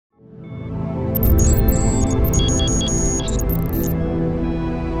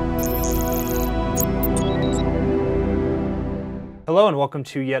Hello and welcome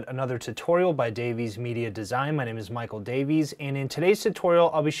to yet another tutorial by Davies Media Design. My name is Michael Davies, and in today's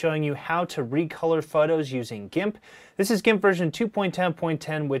tutorial I'll be showing you how to recolor photos using GIMP. This is GIMP version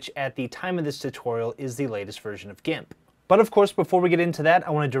 2.10.10, which at the time of this tutorial is the latest version of GIMP. But of course, before we get into that,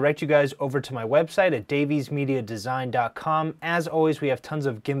 I want to direct you guys over to my website at daviesmediadesign.com. As always, we have tons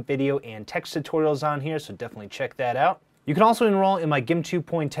of GIMP video and text tutorials on here, so definitely check that out. You can also enroll in my GIMP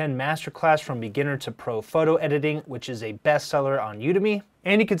 2.10 Masterclass from beginner to pro photo editing, which is a bestseller on Udemy.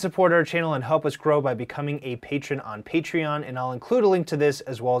 And you can support our channel and help us grow by becoming a patron on Patreon, and I'll include a link to this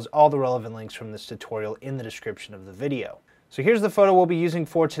as well as all the relevant links from this tutorial in the description of the video. So here's the photo we'll be using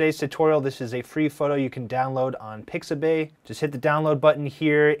for today's tutorial. This is a free photo you can download on Pixabay. Just hit the download button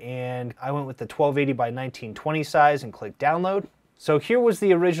here, and I went with the 1280 by 1920 size and click download. So here was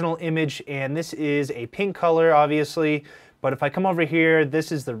the original image, and this is a pink color, obviously, but if I come over here,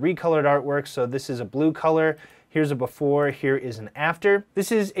 this is the recolored artwork, so this is a blue color. Here's a before, here is an after.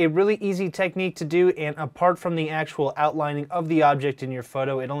 This is a really easy technique to do, and apart from the actual outlining of the object in your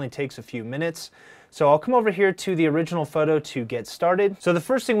photo, it only takes a few minutes. So I'll come over here to the original photo to get started. So the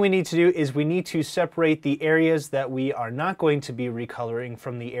first thing we need to do is we need to separate the areas that we are not going to be recoloring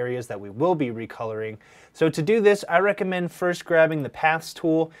from the areas that we will be recoloring. So to do this, I recommend first grabbing the Paths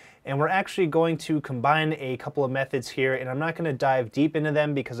tool, and we're actually going to combine a couple of methods here, and I'm not going to dive deep into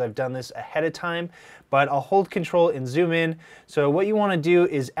them because I've done this ahead of time, but I'll hold Control and zoom in. So what you want to do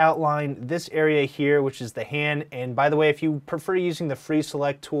is outline this area here, which is the hand. And by the way, if you prefer using the free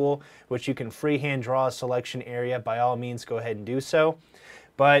select tool, which you can freehand draw a selection area, by all means go ahead and do so.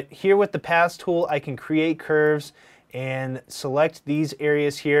 But here with the Paths tool, I can create curves and select these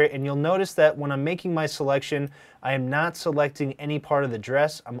areas here, and you'll notice that when I'm making my selection, I am not selecting any part of the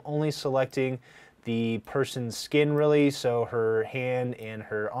dress. I'm only selecting the person's skin, really, so her hand and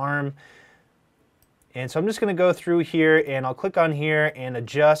her arm. And so I'm just going to go through here, and I'll click on here and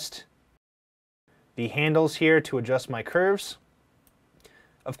adjust the handles here to adjust my curves.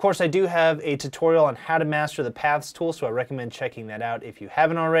 Of course, I do have a tutorial on how to master the Paths tool, so I recommend checking that out if you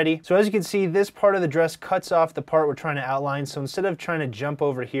haven't already. So as you can see, this part of the dress cuts off the part we're trying to outline. So instead of trying to jump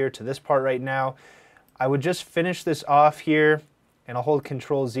over here to this part right now, I would just finish this off here, and I'll hold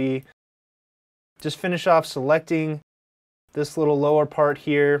Control Z. Just finish off selecting this little lower part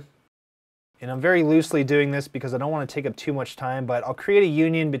here. And I'm very loosely doing this because I don't want to take up too much time, but I'll create a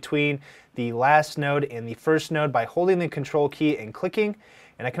union between the last node and the first node by holding the Control key and clicking.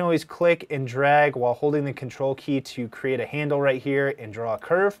 And I can always click and drag while holding the Control key to create a handle right here and draw a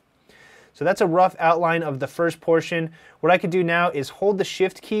curve. So that's a rough outline of the first portion. What I could do now is hold the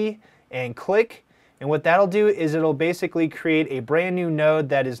Shift key and click. And what that'll do is it'll basically create a brand new node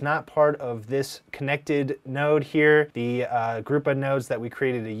that is not part of this connected node here, the group of nodes that we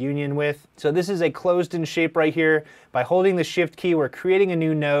created a union with. So this is a closed-in shape right here. By holding the Shift key, we're creating a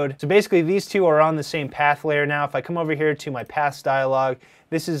new node. So basically these two are on the same path layer now. If I come over here to my paths dialog,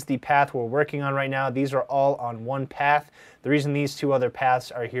 this is the path we're working on right now. These are all on one path. The reason these two other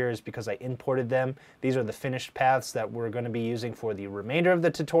paths are here is because I imported them. These are the finished paths that we're going to be using for the remainder of the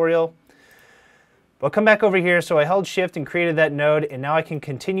tutorial. I'll come back over here. So I held Shift and created that node, and now I can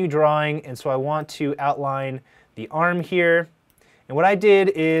continue drawing. And so I want to outline the arm here. And what I did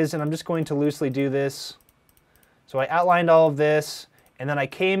is, and I'm just going to loosely do this, so I outlined all of this, and then I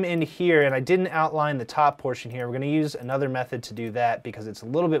came in here and I didn't outline the top portion here. We're going to use another method to do that because it's a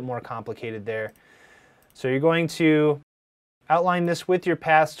little bit more complicated there. So you're going to outline this with your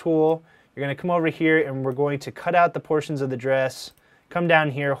Paths tool. You're going to come over here and we're going to cut out the portions of the dress. Come down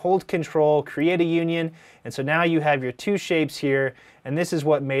here, hold Control, create a union, and so now you have your two shapes here, and this is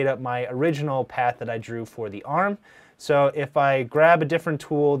what made up my original path that I drew for the arm. So if I grab a different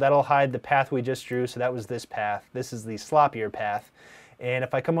tool, that'll hide the path we just drew, so that was this path. This is the sloppier path. And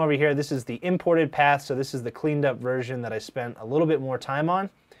if I come over here, this is the imported path, so this is the cleaned up version that I spent a little bit more time on.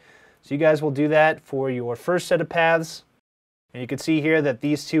 So you guys will do that for your first set of paths. And you can see here that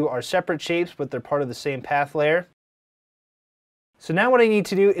these two are separate shapes, but they're part of the same path layer. So now what I need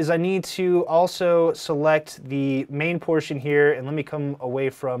to do is I need to also select the main portion here, and let me come away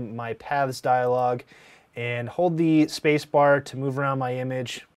from my Paths dialog and hold the space bar to move around my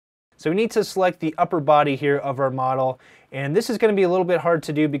image. So we need to select the upper body here of our model, and this is going to be a little bit hard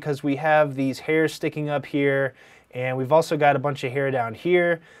to do because we have these hairs sticking up here, and we've also got a bunch of hair down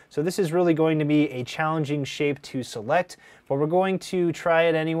here. So this is really going to be a challenging shape to select, but we're going to try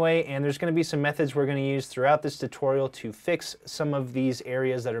it anyway, and there's going to be some methods we're going to use throughout this tutorial to fix some of these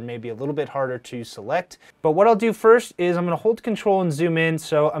areas that are maybe a little bit harder to select. But what I'll do first is I'm going to hold Control and zoom in.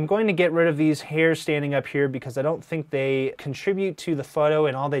 So I'm going to get rid of these hairs standing up here because I don't think they contribute to the photo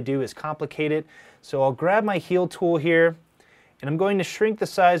and all they do is complicate it. So I'll grab my Heal tool here, And I'm going to shrink the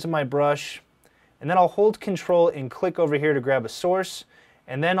size of my brush, and then I'll hold Control and click over here to grab a source,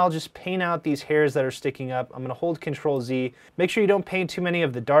 and then I'll just paint out these hairs that are sticking up. I'm going to hold Control Z. Make sure you don't paint too many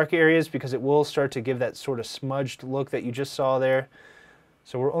of the dark areas because it will start to give that sort of smudged look that you just saw there.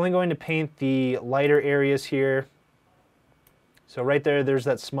 So we're only going to paint the lighter areas here. So right there, there's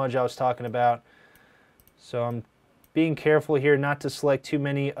that smudge I was talking about. So I'm being careful here not to select too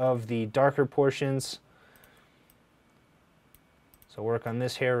many of the darker portions. So work on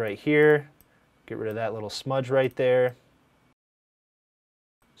this hair right here. Get rid of that little smudge right there.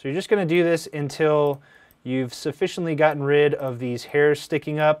 So you're just going to do this until you've sufficiently gotten rid of these hairs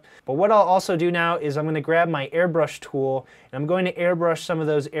sticking up. But what I'll also do now is I'm going to grab my airbrush tool, and I'm going to airbrush some of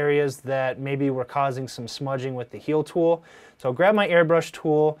those areas that maybe were causing some smudging with the heel tool. So I'll grab my airbrush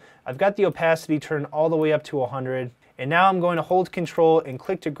tool. I've got the opacity turned all the way up to 100. And now I'm going to hold Control and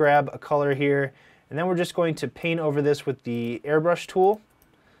click to grab a color here. And then we're just going to paint over this with the airbrush tool.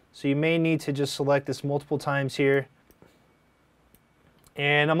 So you may need to just select this multiple times here.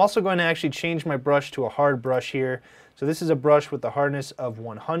 And I'm also going to actually change my brush to a hard brush here. So this is a brush with the hardness of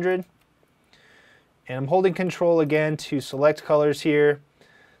 100. And I'm holding Control again to select colors here.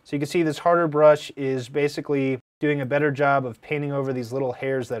 So you can see this harder brush is basically doing a better job of painting over these little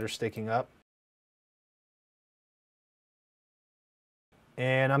hairs that are sticking up.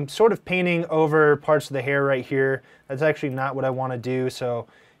 And I'm sort of painting over parts of the hair right here. That's actually not what I want to do, so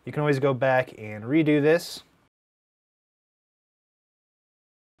you can always go back and redo this.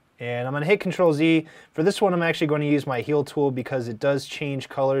 And I'm going to hit Control Z. For this one, I'm actually going to use my heel tool because it does change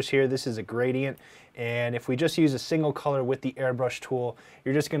colors here. This is a gradient. And if we just use a single color with the airbrush tool,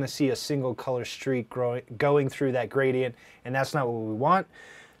 you're just going to see a single color streak going through that gradient. And that's not what we want.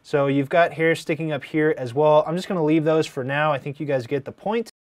 So you've got hair sticking up here as well. I'm just going to leave those for now. I think you guys get the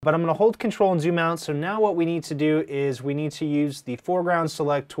point. But I'm going to hold Control and zoom out. So now what we need to do is we need to use the Foreground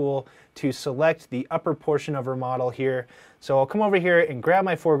Select tool to select the upper portion of our model here. So I'll come over here and grab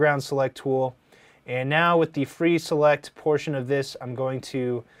my Foreground Select tool. And now with the free select portion of this, I'm going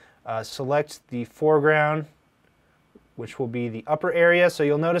to select the foreground, which will be the upper area. So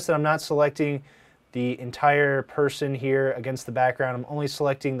you'll notice that I'm not selecting the entire person here against the background. I'm only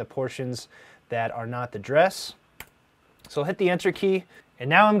selecting the portions that are not the dress. So I'll hit the Enter key. And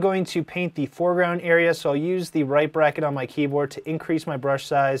now I'm going to paint the foreground area, so I'll use the right bracket on my keyboard to increase my brush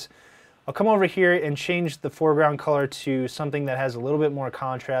size. I'll come over here and change the foreground color to something that has a little bit more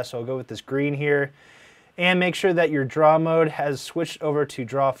contrast, so I'll go with this green here. And make sure that your draw mode has switched over to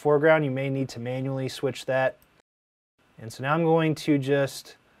draw foreground. You may need to manually switch that. And so now I'm going to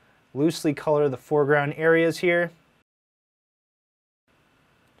just loosely color the foreground areas here.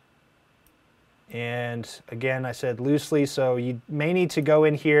 And again, I said loosely, so you may need to go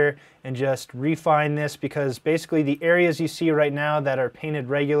in here and just refine this because basically the areas you see right now that are painted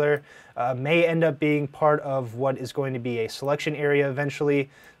regular may end up being part of what is going to be a selection area eventually.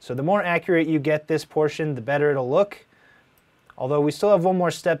 So the more accurate you get this portion, the better it'll look. Although we still have one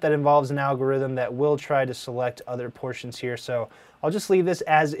more step that involves an algorithm that will try to select other portions here. So I'll just leave this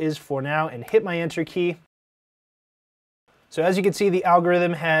as is for now and hit my Enter key. So as you can see, the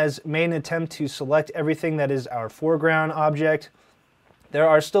algorithm has made an attempt to select everything that is our foreground object. There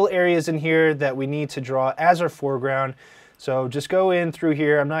are still areas in here that we need to draw as our foreground. So just go in through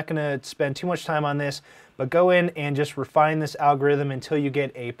here. I'm not going to spend too much time on this, but go in and just refine this algorithm until you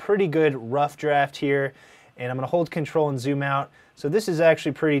get a pretty good rough draft here. And I'm going to hold Control and zoom out. So this is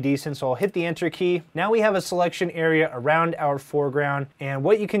actually pretty decent, so I'll hit the Enter key. Now we have a selection area around our foreground. And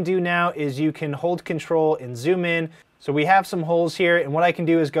what you can do now is you can hold Control and zoom in. So we have some holes here, and what I can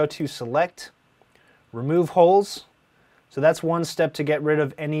do is go to Select, Remove Holes. So that's one step to get rid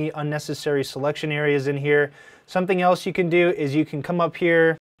of any unnecessary selection areas in here. Something else you can do is you can come up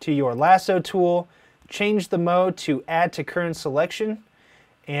here to your lasso tool, change the mode to Add to Current Selection,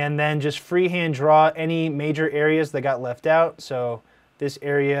 and then just freehand draw any major areas that got left out. So this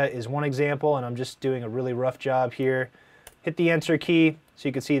area is one example, and I'm just doing a really rough job here. Hit the Enter key, so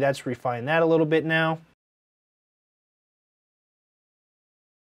you can see that's refined that a little bit now.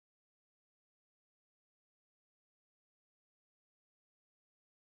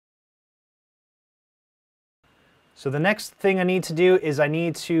 So the next thing I need to do is I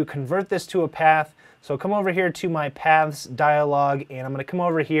need to convert this to a path. So come over here to my Paths dialog, and I'm going to come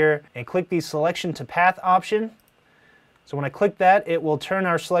over here and click the Selection to Path option. So when I click that, it will turn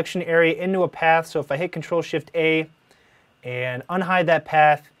our selection area into a path. So if I hit Control-Shift-A and unhide that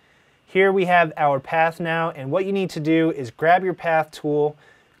path, here we have our path now. And what you need to do is grab your Path tool,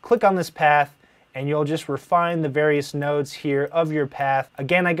 click on this path, and you'll just refine the various nodes here of your path.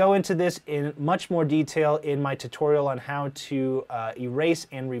 Again, I go into this in much more detail in my tutorial on how to erase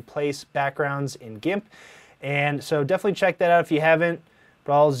and replace backgrounds in GIMP. And so definitely check that out if you haven't.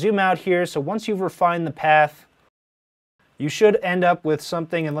 But I'll zoom out here. So once you've refined the path, you should end up with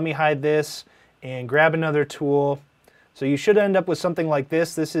something, and let me hide this and grab another tool. So you should end up with something like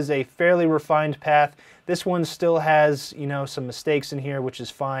this. This is a fairly refined path. This one still has, you know, some mistakes in here, which is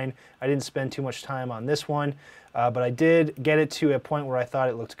fine. I didn't spend too much time on this one, but I did get it to a point where I thought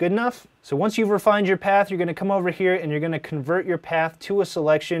it looked good enough. So once you've refined your path, you're going to come over here and you're going to convert your path to a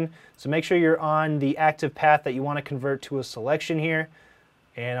selection. So make sure you're on the active path that you want to convert to a selection here.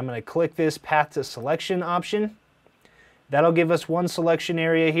 And I'm going to click this path to selection option. That'll give us one selection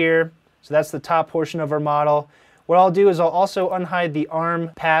area here. So that's the top portion of our model. What I'll do is I'll also unhide the arm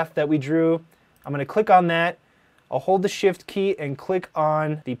path that we drew. I'm going to click on that. I'll hold the Shift key and click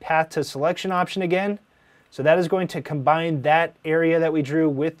on the path to selection option again. So that is going to combine that area that we drew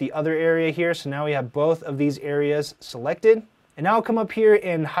with the other area here. So now we have both of these areas selected. And now I'll come up here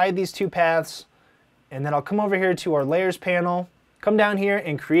and hide these two paths. And then I'll come over here to our layers panel, come down here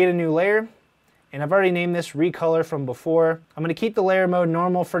and create a new layer. And I've already named this Recolor from before. I'm going to keep the layer mode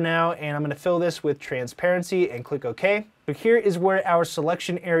normal for now, and I'm going to fill this with transparency and click OK. So here is where our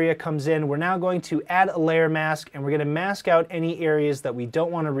selection area comes in. We're now going to add a layer mask, and we're going to mask out any areas that we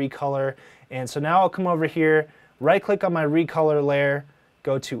don't want to recolor. And so now I'll come over here, right click on my Recolor layer,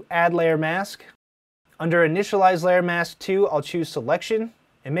 go to Add Layer Mask. Under Initialize Layer Mask 2, I'll choose Selection.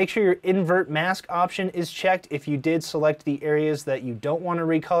 And make sure your invert mask option is checked if you did select the areas that you don't want to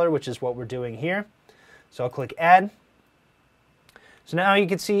recolor, which is what we're doing here. So I'll click Add. So now you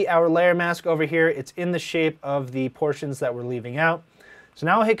can see our layer mask over here. It's in the shape of the portions that we're leaving out. So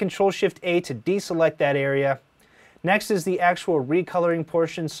now I'll hit Control-Shift-A to deselect that area. Next is the actual recoloring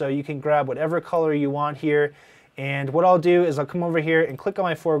portion, so you can grab whatever color you want here. And what I'll do is I'll come over here and click on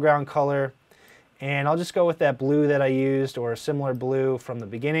my foreground color. And I'll just go with that blue that I used, or a similar blue from the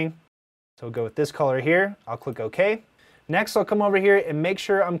beginning. So I'll go with this color here. I'll click OK. Next, I'll come over here and make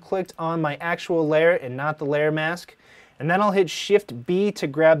sure I'm clicked on my actual layer and not the layer mask. And then I'll hit Shift-B to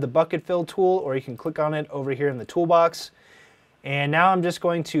grab the bucket fill tool, or you can click on it over here in the toolbox. And now I'm just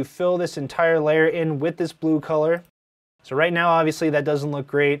going to fill this entire layer in with this blue color. So right now, obviously, that doesn't look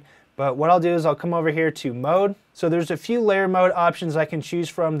great. But what I'll do is I'll come over here to Mode. So there's a few layer mode options I can choose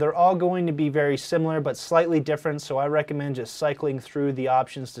from. They're all going to be very similar but slightly different, so I recommend just cycling through the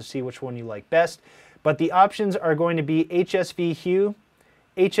options to see which one you like best. But the options are going to be HSV Hue,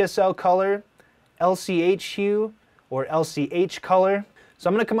 HSL Color, LCh Hue, or LCh Color. So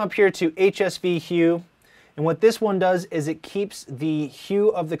I'm going to come up here to HSV Hue. And what this one does is it keeps the hue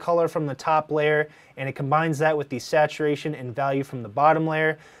of the color from the top layer and it combines that with the saturation and value from the bottom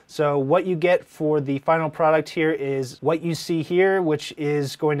layer. So what you get for the final product here is what you see here, which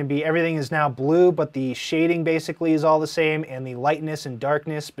is going to be everything is now blue, but the shading basically is all the same, and the lightness and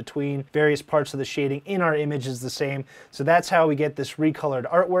darkness between various parts of the shading in our image is the same. So that's how we get this recolored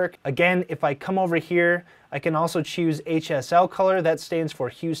artwork. Again, if I come over here, I can also choose HSL Color. That stands for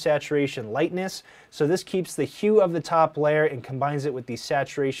Hue, Saturation, Lightness. So this keeps the hue of the top layer and combines it with the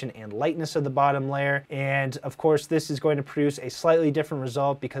saturation and lightness of the bottom layer. And of course, this is going to produce a slightly different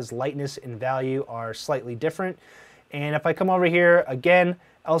result because lightness and value are slightly different. And if I come over here, again,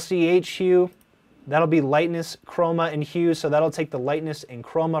 LCh Hue, that'll be lightness, chroma, and hue. So that'll take the lightness and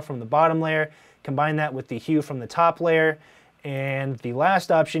chroma from the bottom layer, combine that with the hue from the top layer. And the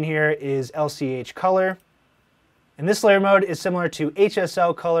last option here is LCh Color. And this layer mode is similar to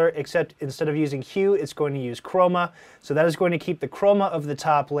HSL Color, except instead of using hue, it's going to use chroma. So that is going to keep the chroma of the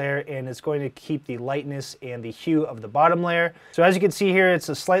top layer, and it's going to keep the lightness and the hue of the bottom layer. So as you can see here, it's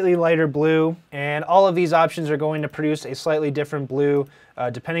a slightly lighter blue, and all of these options are going to produce a slightly different blue,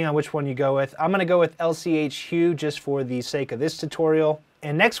 depending on which one you go with. I'm going to go with LCh Hue just for the sake of this tutorial.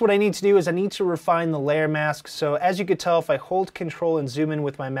 And next what I need to do is I need to refine the layer mask. So as you could tell, if I hold Control and zoom in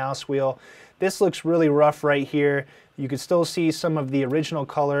with my mouse wheel, this looks really rough right here. You can still see some of the original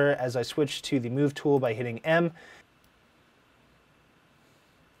color as I switch to the Move tool by hitting M.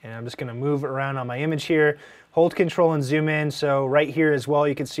 And I'm just going to move around on my image here. Hold Control and zoom in. So right here as well,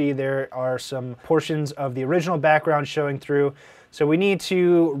 you can see there are some portions of the original background showing through. So we need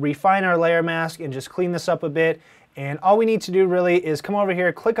to refine our layer mask and just clean this up a bit. And all we need to do really is come over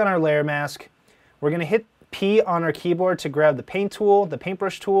here, click on our layer mask. We're going to hit P on our keyboard to grab the paint tool, the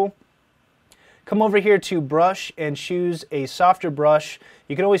paintbrush tool. Come over here to brush and choose a softer brush.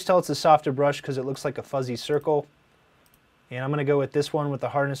 You can always tell it's a softer brush because it looks like a fuzzy circle. And I'm going to go with this one with the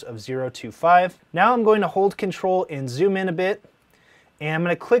hardness of 025. Now I'm going to hold Control and zoom in a bit. And I'm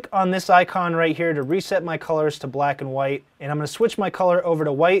going to click on this icon right here to reset my colors to black and white. And I'm going to switch my color over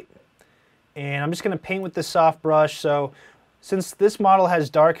to white. And I'm just going to paint with the soft brush. So since this model has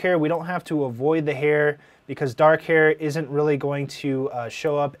dark hair, we don't have to avoid the hair because dark hair isn't really going to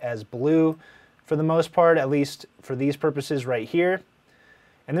show up as blue for the most part, at least for these purposes right here.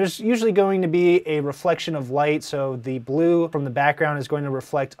 And there's usually going to be a reflection of light, so the blue from the background is going to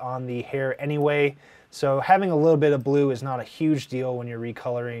reflect on the hair anyway. So having a little bit of blue is not a huge deal when you're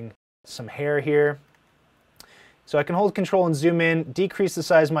recoloring some hair here. So I can hold Control and zoom in, decrease the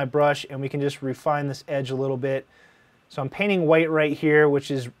size of my brush, and we can just refine this edge a little bit. So I'm painting white right here, which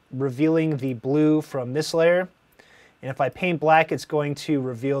is revealing the blue from this layer. And if I paint black, it's going to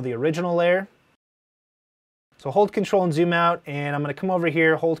reveal the original layer. So hold Control and zoom out, and I'm going to come over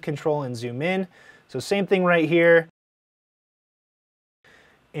here, hold Control and zoom in. So same thing right here.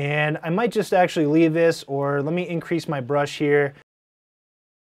 And I might just actually leave this, or let me increase my brush here.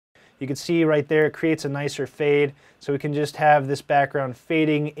 You can see right there it creates a nicer fade, so we can just have this background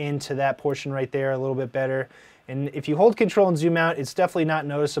fading into that portion right there a little bit better. And if you hold Control and zoom out, it's definitely not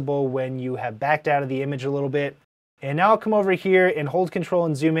noticeable when you have backed out of the image a little bit. And now I'll come over here and hold Control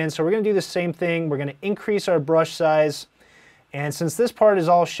and zoom in. So we're going to do the same thing. We're going to increase our brush size. And since this part is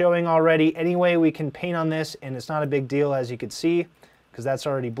all showing already anyway, we can paint on this, and it's not a big deal, as you can see, because that's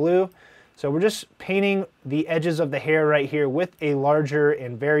already blue. So we're just painting the edges of the hair right here with a larger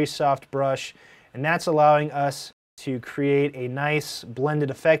and very soft brush, and that's allowing us to create a nice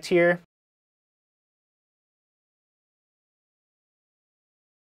blended effect here.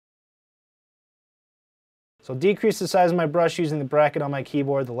 So decrease the size of my brush using the bracket on my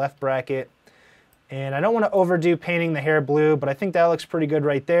keyboard, the left bracket. And I don't want to overdo painting the hair blue, but I think that looks pretty good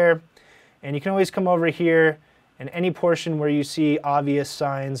right there. And you can always come over here, and any portion where you see obvious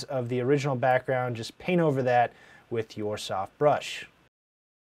signs of the original background, just paint over that with your soft brush.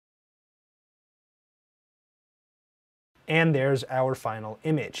 And there's our final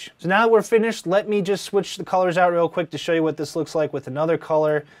image. So now that we're finished, let me just switch the colors out real quick to show you what this looks like with another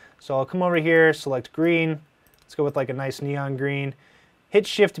color. So I'll come over here, select green. Let's go with like a nice neon green. Hit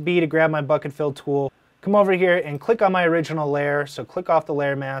Shift B to grab my bucket fill tool. Come over here and click on my original layer. So click off the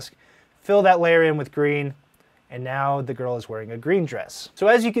layer mask, fill that layer in with green. And now the girl is wearing a green dress. So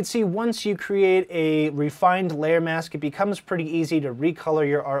as you can see, once you create a refined layer mask, it becomes pretty easy to recolor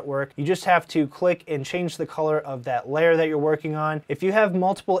your artwork. You just have to click and change the color of that layer that you're working on. If you have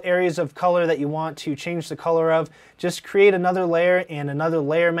multiple areas of color that you want to change the color of, just create another layer and another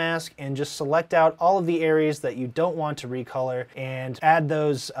layer mask, and just select out all of the areas that you don't want to recolor and add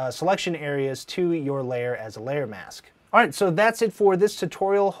those selection areas to your layer as a layer mask. Alright, so that's it for this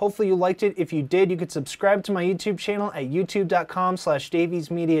tutorial. Hopefully you liked it. If you did, you could subscribe to my YouTube channel at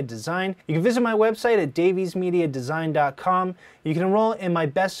youtube.com/daviesmediadesign. You can visit my website at daviesmediadesign.com. You can enroll in my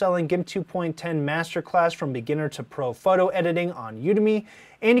best-selling GIMP 2.10 Masterclass from beginner to pro photo editing on Udemy.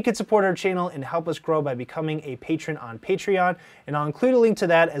 And you can support our channel and help us grow by becoming a patron on Patreon. And I'll include a link to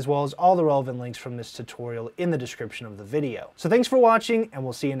that as well as all the relevant links from this tutorial in the description of the video. So thanks for watching, and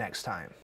we'll see you next time.